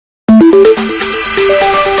In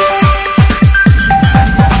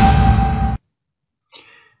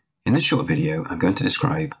this short video, I'm going to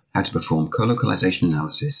describe how to perform colocalization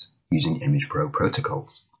analysis using Image-Pro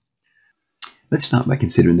protocols. Let's start by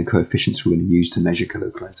considering the coefficients we're going to use to measure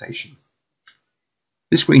colocalization.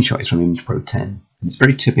 This screenshot is from Image-Pro 10, and it's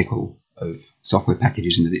very typical of software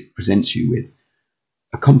packages in that it presents you with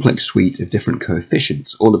a complex suite of different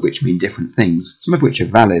coefficients, all of which mean different things, some of which are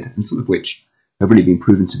valid and some of which have really been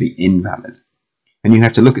proven to be invalid. And you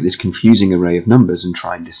have to look at this confusing array of numbers and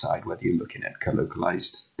try and decide whether you're looking at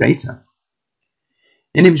colocalized data.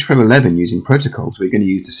 In Image-Pro 11, using protocols, we're going to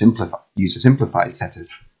use a simplified set of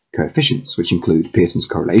coefficients, which include Pearson's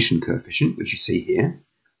correlation coefficient, which you see here.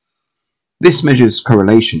 This measures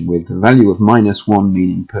correlation with a value of -1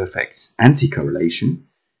 meaning perfect anti-correlation,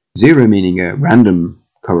 0 meaning a random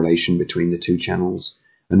correlation between the two channels,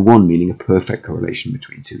 and 1 meaning a perfect correlation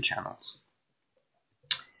between two channels.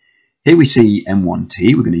 Here we see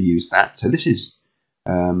M1T, we're going to use that. So this is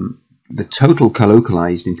the total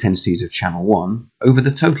colocalized intensities of channel 1 over the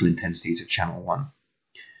total intensities of channel 1.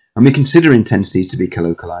 And we consider intensities to be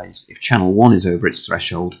colocalized if channel 1 is over its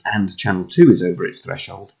threshold and channel 2 is over its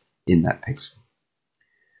threshold in that pixel.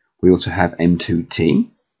 We also have M2T.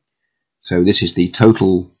 So this is the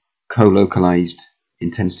total colocalized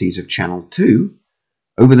intensities of channel 2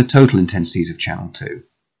 over the total intensities of channel 2.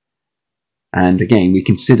 And again, we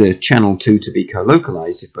consider channel 2 to be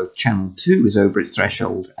colocalized if both channel 2 is over its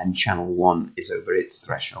threshold and channel 1 is over its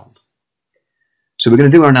threshold. So we're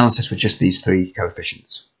going to do our analysis with just these three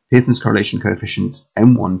coefficients: Pearson's correlation coefficient,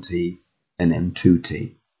 M1T, and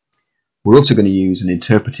M2T. We're also going to use an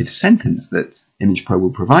interpretive sentence that Image-Pro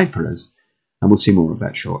will provide for us, and we'll see more of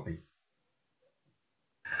that shortly.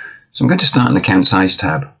 So I'm going to start in the Count Size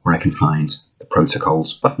tab where I can find the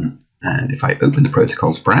Protocols button. And if I open the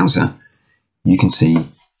Protocols browser, you can see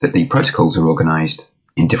that the protocols are organized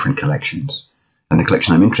in different collections. And the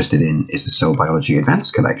collection I'm interested in is the Cell Biology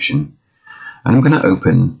Advanced collection. And I'm going to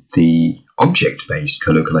open the object-based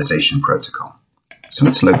colocalization protocol. So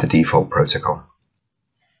let's load the default protocol.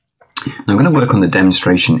 Now I'm going to work on the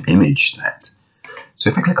demonstration image set.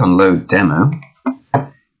 So if I click on Load Demo,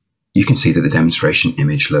 you can see that the demonstration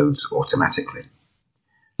image loads automatically.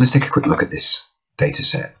 Let's take a quick look at this data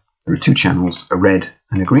set. There are two channels, a red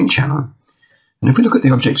and a green channel. And if we look at the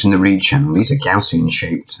objects in the read channel, these are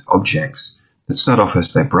Gaussian-shaped objects that start off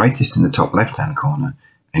as their brightest in the top left-hand corner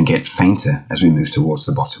and get fainter as we move towards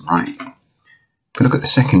the bottom right. If we look at the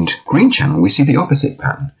second green channel, we see the opposite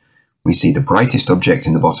pattern. We see the brightest object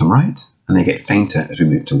in the bottom right, and they get fainter as we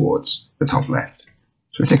move towards the top left.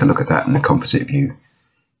 So if we take a look at that in the composite view,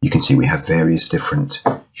 you can see we have various different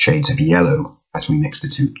shades of yellow as we mix the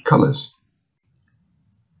two colors.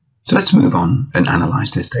 So let's move on and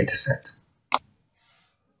analyze this data set.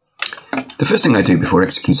 The first thing I do before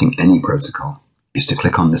executing any protocol is to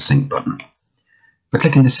click on the Sync button. By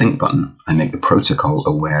clicking the Sync button, I make the protocol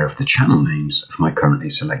aware of the channel names of my currently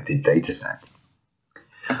selected dataset.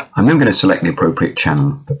 I'm then going to select the appropriate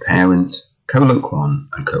channel for parent, Coloc1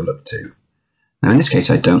 and Coloc2. Now in this case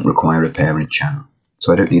I don't require a parent channel,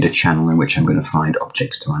 so I don't need a channel in which I'm going to find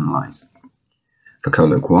objects to analyze. For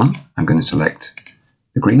Coloc1, I'm going to select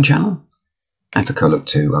the green channel, and for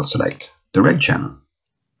Coloc2 I'll select the red channel.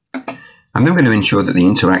 I'm then going to ensure that the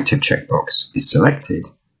interactive checkbox is selected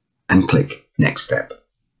and click Next Step.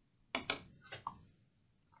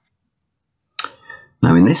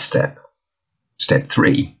 Now in this step, step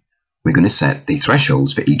 3, we're going to set the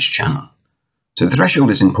thresholds for each channel. So the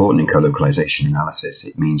threshold is important in colocalization analysis.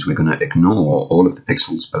 It means we're going to ignore all of the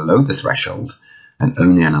pixels below the threshold and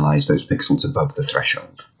only analyze those pixels above the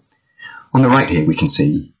threshold. On the right here we can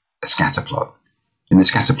see a scatter plot. In the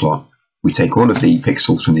scatter plot, we take all of the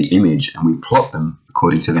pixels from the image and we plot them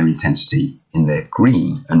according to their intensity in their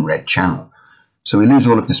green and red channel. So we lose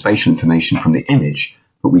all of the spatial information from the image,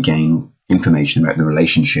 but we gain information about the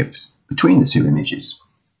relationships between the two images.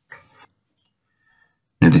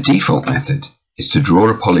 Now the default method is to draw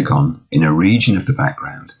a polygon in a region of the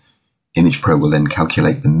background. Image-Pro will then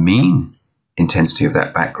calculate the mean intensity of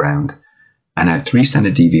that background and add 3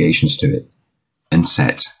 standard deviations to it and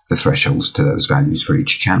set the thresholds to those values for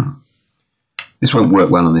each channel. This won't work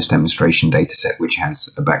well on this demonstration dataset, which has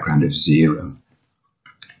a background of 0.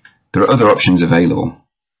 There are other options available,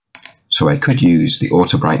 so I could use the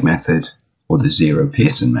AutoBright method or the Zero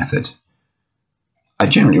Pearson method. I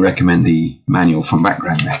generally recommend the manual from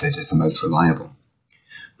background method as the most reliable.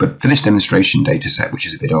 But for this demonstration dataset, which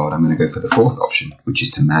is a bit odd, I'm going to go for the fourth option, which is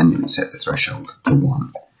to manually set the threshold to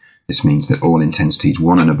 1. This means that all intensities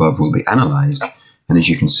 1 and above will be analyzed, and as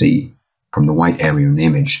you can see from the white area in the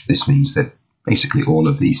image, this means that basically all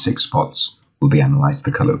of these 6 spots will be analysed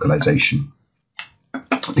for colocalization.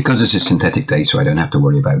 Because this is synthetic data, I don't have to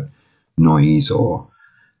worry about noise or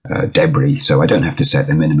debris, so I don't have to set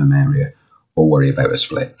a minimum area or worry about a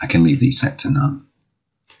split. I can leave these set to none.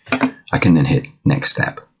 I can then hit next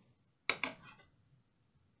step.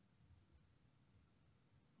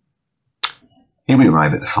 Here we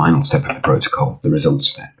arrive at the final step of the protocol, the results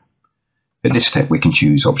step. At this step we can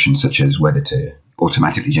choose options such as whether to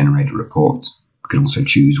automatically generate a report. We can also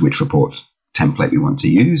choose which report template we want to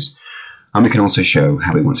use, and we can also show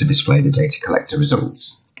how we want to display the data collector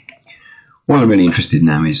results. What I'm really interested in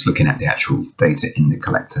now is looking at the actual data in the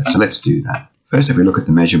collector, so let's do that. First, if we look at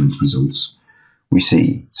the measurement results, we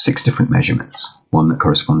see 6 different measurements, one that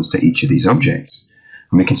corresponds to each of these objects,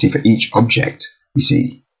 and we can see for each object we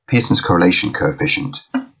see Pearson's correlation coefficient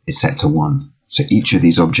is set to 1, so each of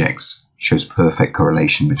these objects shows perfect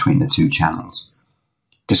correlation between the 2 channels.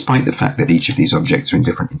 Despite the fact that each of these objects are in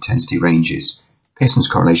different intensity ranges, Pearson's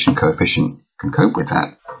correlation coefficient can cope with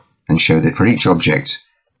that and show that for each object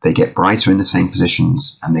they get brighter in the same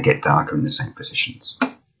positions and they get darker in the same positions.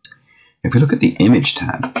 If we look at the image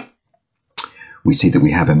tab, we see that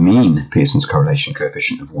we have a mean Pearson's correlation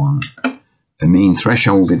coefficient of 1, a mean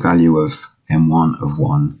thresholded value of M1 of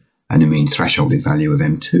 1, and a mean thresholded value of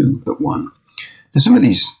M2 at 1. Now some of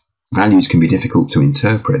these values can be difficult to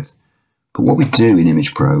interpret, but what we do in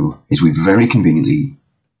Image-Pro is we very conveniently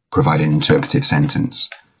provide an interpretive sentence.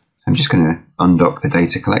 I'm just going to undock the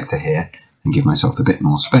data collector here and give myself a bit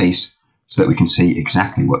more space so that we can see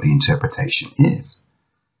exactly what the interpretation is.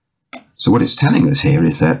 So what it's telling us here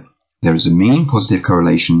is that there is a mean positive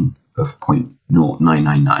correlation of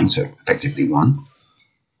 0.0999, so effectively 1,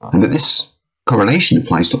 and that this correlation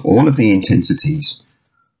applies to all of the intensities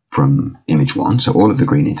from image 1, so all of the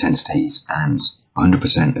green intensities, and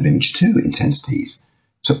 100% of image 2 intensities,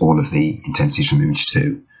 so all of the intensities from image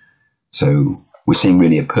 2. So we're seeing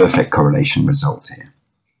really a perfect correlation result here,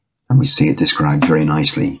 and we see it described very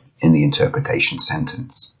nicely in the interpretation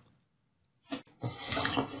sentence.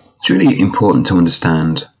 It's really important to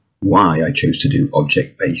understand why I chose to do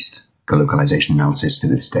object-based colocalization analysis for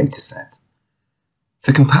this data set.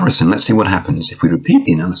 For comparison, let's see what happens if we repeat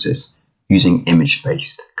the analysis using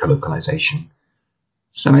image-based colocalization.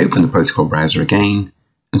 So I open the protocol browser again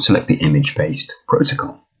and select the image-based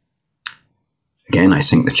protocol. Again, I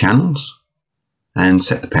sync the channels and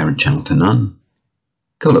set the parent channel to none,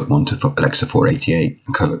 Coloc 1 to Alexa 488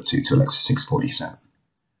 and Coloc 2 to Alexa 647.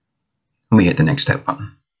 And we hit the next step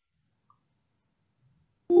button.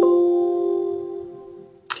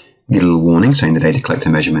 We get a little warning saying the data collector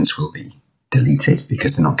measurements will be deleted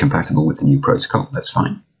because they're not compatible with the new protocol. That's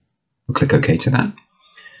fine. We'll click OK to that. And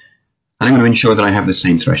I'm going to ensure that I have the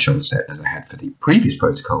same threshold set as I had for the previous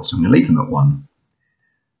protocol, so I'm going to leave them at 1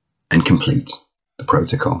 and complete the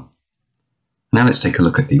protocol. Now let's take a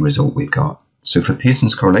look at the result we've got. So for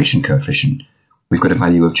Pearson's correlation coefficient, we've got a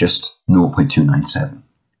value of just 0.297.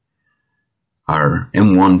 Our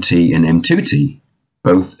M1T and M2T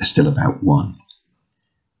both are still about 1.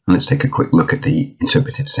 And let's take a quick look at the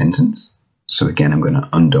interpretive sentence. So again, I'm going to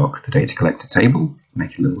undock the data collector table,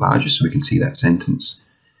 make it a little larger so we can see that sentence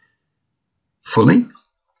fully.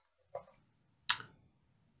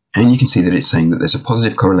 And you can see that it's saying that there's a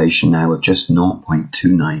positive correlation now of just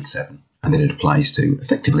 0.297, and that it applies to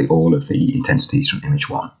effectively all of the intensities from image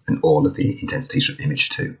 1 and all of the intensities from image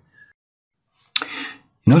 2.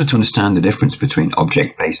 In order to understand the difference between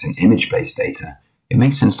object-based and image-based data, it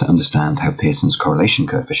makes sense to understand how Pearson's correlation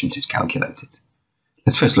coefficient is calculated.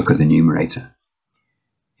 Let's first look at the numerator.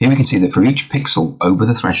 Here we can see that for each pixel over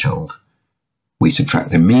the threshold, we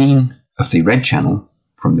subtract the mean of the red channel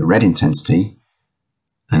from the red intensity,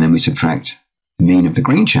 and then we subtract the mean of the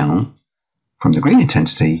green channel from the green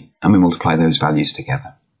intensity, and we multiply those values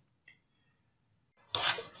together.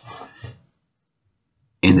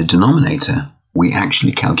 In the denominator, we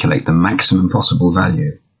actually calculate the maximum possible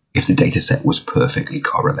value if the data set was perfectly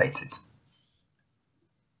correlated.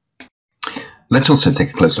 Let's also take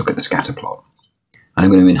a close look at the scatter plot. And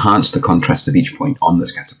I'm going to enhance the contrast of each point on the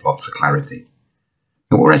scatter plot for clarity.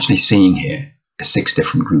 Now what we're actually seeing here are 6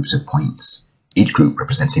 different groups of points, each group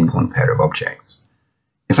representing one pair of objects.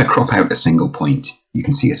 If I crop out a single point, you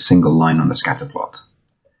can see a single line on the scatter plot.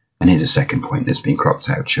 And here's a second point that's been cropped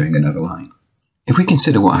out, showing another line. If we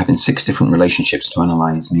consider what having 6 different relationships to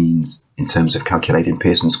analyze means in terms of calculating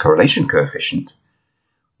Pearson's correlation coefficient,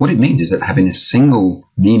 what it means is that having a single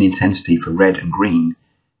mean intensity for red and green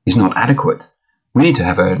is not adequate. We need to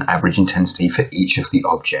have an average intensity for each of the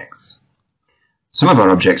objects. Some of our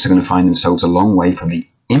objects are going to find themselves a long way from the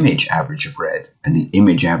image average of red and the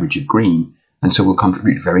image average of green, and so will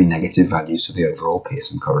contribute very negative values to the overall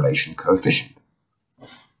Pearson correlation coefficient.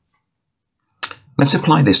 Let's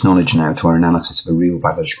apply this knowledge now to our analysis of a real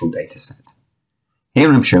biological dataset.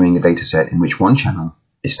 Here I'm showing a dataset in which one channel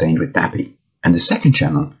is stained with DAPI, and the second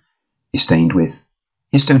channel is stained with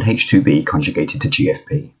histone H2B conjugated to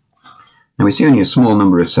GFP. Now we see only a small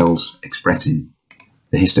number of cells expressing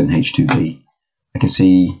the histone H2B. I can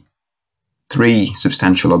see 3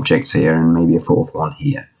 substantial objects here and maybe a 4th one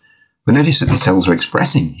here. But notice that the cells are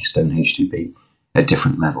expressing histone H2B at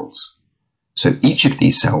different levels. So each of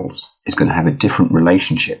these cells is going to have a different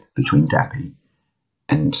relationship between DAPI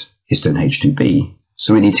and histone H2B,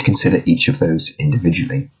 so we need to consider each of those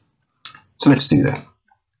individually. So let's do that.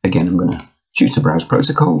 Again, I'm going to choose to browse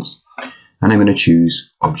protocols, and I'm going to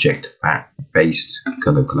choose object-based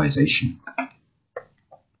colocalization.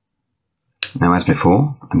 Now, as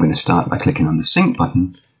before, I'm going to start by clicking on the sync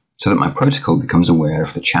button so that my protocol becomes aware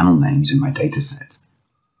of the channel names in my dataset.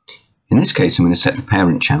 In this case, I'm going to set the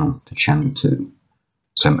parent channel to channel 2.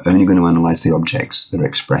 So I'm only going to analyze the objects that are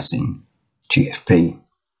expressing GFP.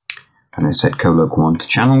 I'm going to set Coloc1 to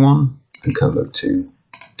channel 1 and Coloc2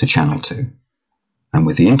 to channel 2. And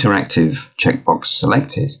with the interactive checkbox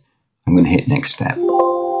selected, I'm going to hit next step.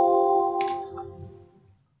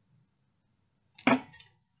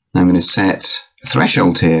 Now I'm going to set a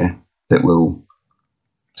threshold here that will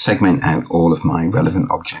segment out all of my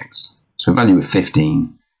relevant objects. So a value of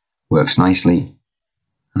 15 works nicely,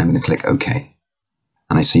 and I'm going to click OK.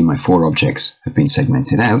 And I see my 4 objects have been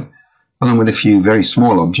segmented out, along with a few very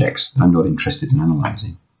small objects that I'm not interested in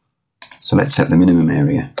analyzing. So let's set the minimum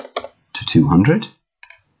area to 200,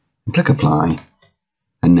 and click Apply,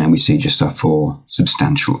 and now we see just our 4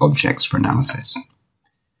 substantial objects for analysis.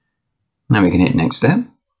 Now we can hit Next Step.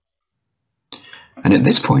 And at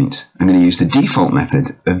this point, I'm going to use the default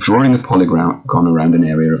method of drawing a polygon around an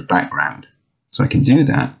area of background. So I can do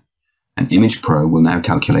that, and Image-Pro will now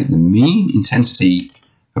calculate the mean intensity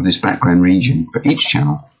of this background region for each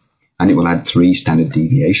channel, and it will add 3 standard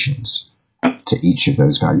deviations to each of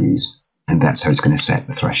those values, and that's how it's going to set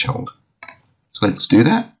the threshold. So let's do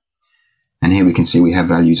that. And here we can see we have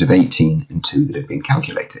values of 18 and 2 that have been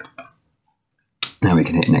calculated. Now we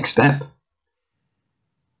can hit Next Step,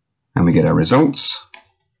 and we get our results.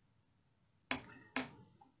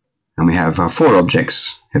 And we have our 4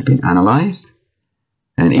 objects have been analyzed,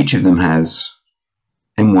 and each of them has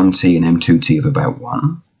M1T and M2T of about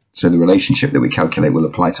 1. So the relationship that we calculate will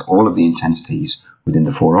apply to all of the intensities within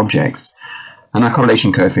the 4 objects. And our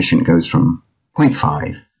correlation coefficient goes from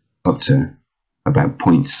 0.5 up to about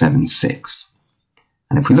 0.76.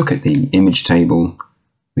 And if we look at the image table,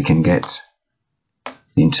 we can get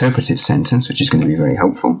the interpretive sentence, which is going to be very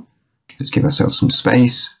helpful. Let's give ourselves some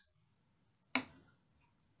space.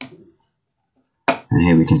 And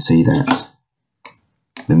here we can see that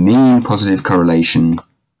the mean positive correlation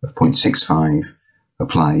of 0.65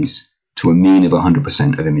 applies to a mean of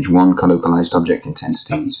 100% of image 1 colocalized object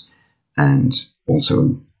intensities, and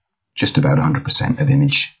also just about 100% of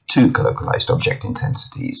image 2 colocalized object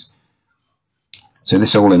intensities. So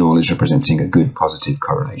this all in all is representing a good positive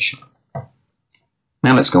correlation.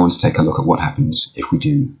 Now let's go on to take a look at what happens if we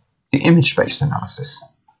do the image-based analysis.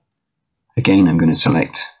 Again, I'm going to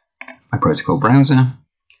select my protocol browser.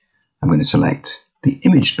 I'm going to select the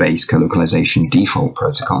image-based colocalization default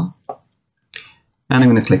protocol, and I'm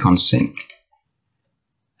going to click on Sync.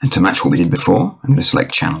 And to match what we did before, I'm going to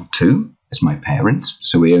select channel 2 as my parent,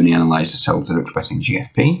 so we only analyze the cells that are expressing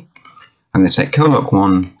GFP. I'm going to set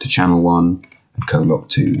Coloc1 to channel 1 and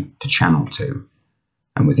Coloc2 to channel 2.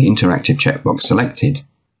 And with the interactive checkbox selected,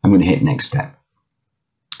 I'm going to hit Next Step.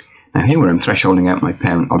 Now here where I'm thresholding out my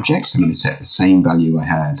parent objects, I'm going to set the same value I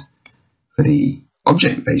had for the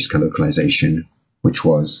object-based colocalization, which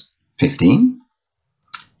was 15.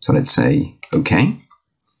 So let's say OK.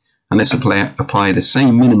 And let's apply the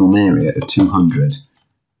same minimum area of 200.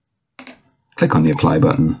 Click on the Apply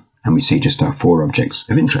button, and we see just our 4 objects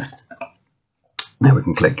of interest. Now we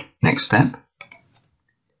can click Next Step.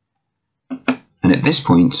 And at this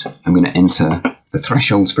point, I'm going to enter the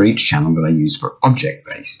thresholds for each channel that I use for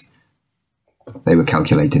object-based. They were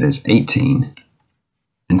calculated as 18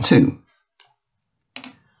 and 2.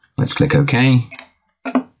 Let's click OK.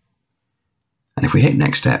 And if we hit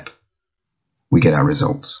Next Step, we get our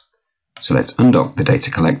results. So let's undock the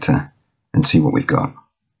data collector and see what we've got.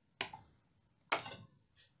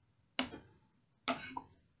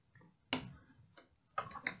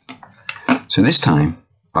 So this time,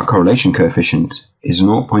 our correlation coefficient is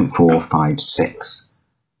 0.456.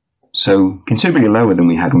 So considerably lower than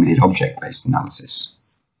we had when we did object-based analysis.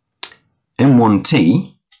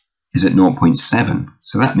 M1T is at 0.7.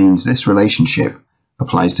 So that means this relationship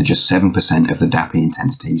applies to just 7% of the DAPI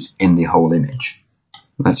intensities in the whole image.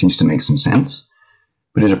 That seems to make some sense,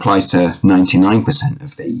 but it applies to 99%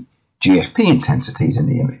 of the GFP intensities in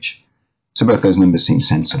the image. So both those numbers seem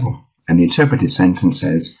sensible. And the interpretive sentence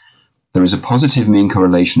says, there is a positive mean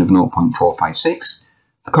correlation of 0.456.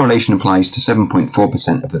 The correlation applies to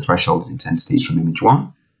 7.4% of the threshold intensities from image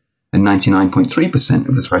 1 and 99.3%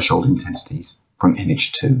 of the threshold intensities from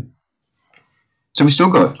image 2. So we've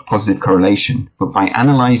still got a positive correlation, but by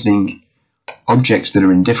analysing objects that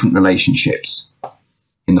are in different relationships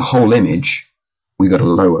in the whole image, we got a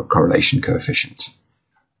lower correlation coefficient.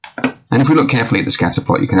 And if we look carefully at the scatter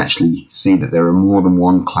plot, you can actually see that there are more than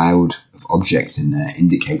one cloud of objects in there,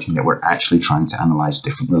 indicating that we're actually trying to analyse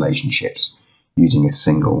different relationships using a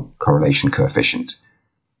single correlation coefficient.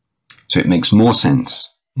 So it makes more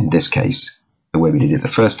sense in this case the way we did it the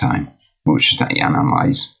first time, which is to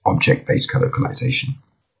analyse object-based colocalization.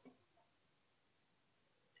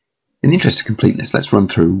 In the interest of completeness, let's run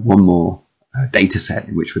through one more data set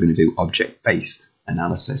in which we're going to do object-based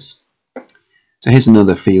analysis. So here's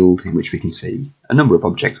another field in which we can see a number of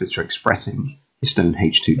objects which are expressing histone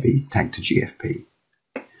H2B tagged to GFP.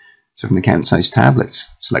 So from the count size tab,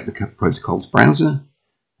 let's select the protocols browser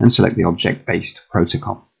and select the object-based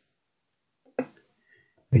protocol.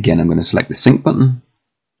 Again, I'm going to select the sync button.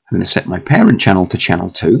 I'm going to set my parent channel to channel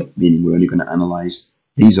 2, meaning we're only going to analyze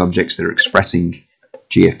these objects that are expressing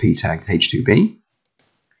GFP tagged H2B. And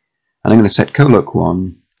I'm going to set coloc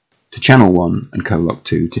 1 to channel 1 and coloc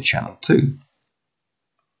 2 to channel 2.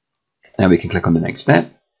 Now we can click on the next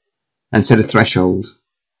step and set a threshold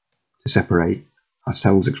to separate our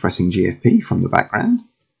cells expressing GFP from the background.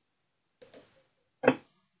 And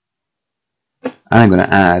I'm going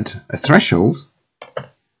to add a threshold,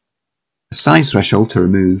 a size threshold to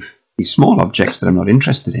remove these small objects that I'm not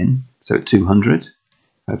interested in. So at 200,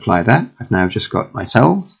 I apply that. I've now just got my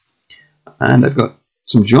cells, and I've got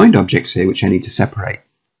some joined objects here which I need to separate.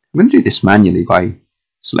 I'm going to do this manually by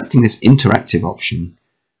selecting this interactive option,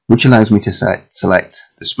 which allows me to select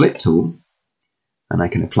the split tool, and I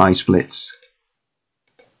can apply splits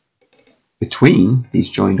between these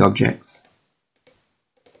joined objects,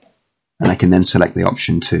 and I can then select the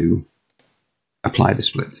option to apply the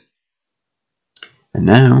split. And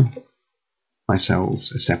now my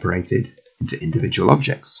cells are separated into individual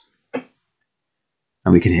objects.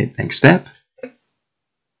 And we can hit next step.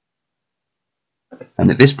 And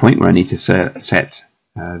at this point where I need to set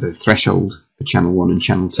the threshold for channel 1 and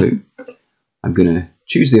channel 2, I'm going to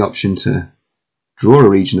choose the option to draw a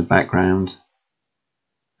region of background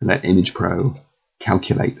and let Image-Pro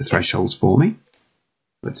calculate the thresholds for me.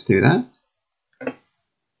 Let's do that.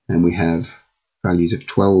 And we have values of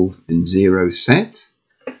 12 and 0 set.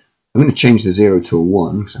 I'm going to change the 0 to a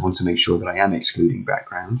 1 because I want to make sure that I am excluding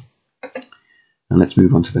background. And let's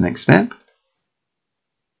move on to the next step.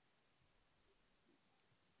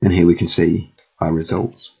 And here we can see our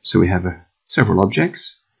results. So we have several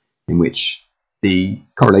objects in which the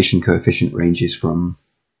correlation coefficient ranges from,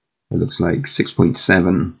 it looks like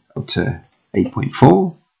 6.7 up to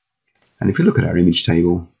 8.4. And if we look at our image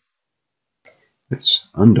table, let's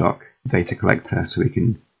undock the data collector so we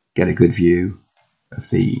can get a good view of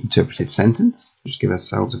the interpretive sentence. Just give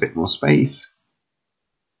ourselves a bit more space.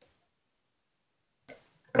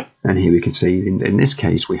 And here we can see in this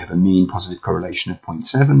case we have a mean positive correlation of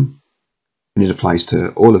 0.7, and it applies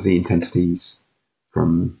to all of the intensities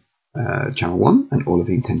from channel 1 and all of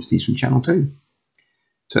the intensities from channel 2.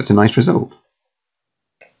 So that's a nice result.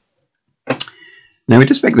 Now it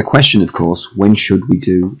does beg the question, of course, when should we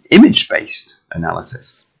do image-based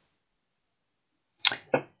analysis?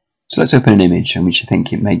 So let's open an image in which I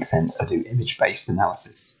think it makes sense to do image-based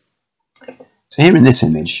analysis. So here in this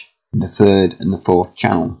image, in the third and the fourth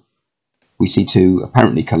channel, we see two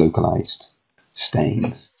apparently colocalized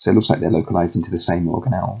stains. So it looks like they're localized into the same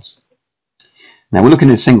organelles. Now we're looking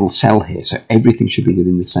at a single cell here, so everything should be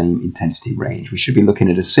within the same intensity range. We should be looking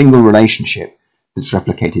at a single relationship that's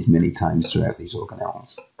replicated many times throughout these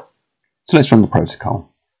organelles. So let's run the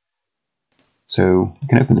protocol. So we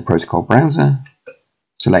can open the protocol browser,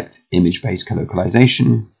 select image-based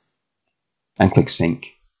colocalization, and click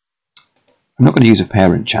sync. I'm not going to use a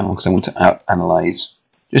parent channel because I want to analyze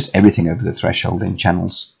just everything over the threshold in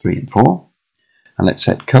channels 3 and 4. And let's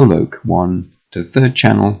set coloc 1 to the third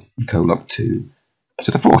channel and coloc 2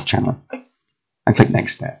 to the fourth channel. And click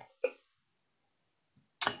next step.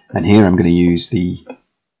 And here I'm going to use the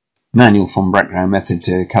manual from background method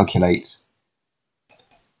to calculate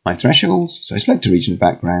my thresholds. So I select a region of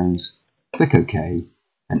backgrounds, click OK,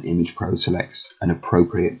 and Image-Pro selects an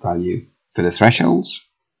appropriate value for the thresholds.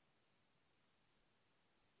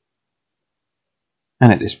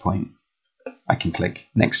 And at this point, I can click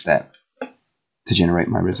Next Step to generate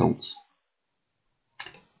my results.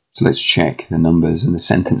 So let's check the numbers and the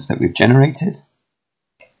sentence that we've generated.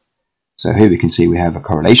 So here we can see we have a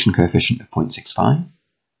correlation coefficient of 0.65,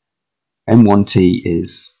 M1T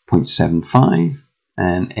is 0.75,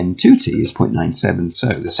 and M2T is 0.97. So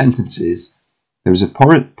the sentence is, there is a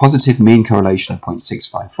positive mean correlation of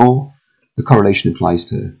 0.654. The correlation applies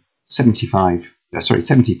to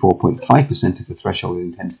 74.5% of the threshold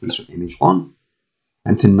intensities from image 1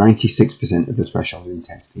 and to 96% of the threshold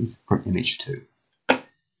intensities from image 2.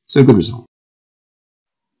 So good result.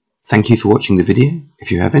 Thank you for watching the video.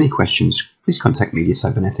 If you have any questions, please contact Media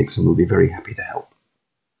Cybernetics and we'll be very happy to help.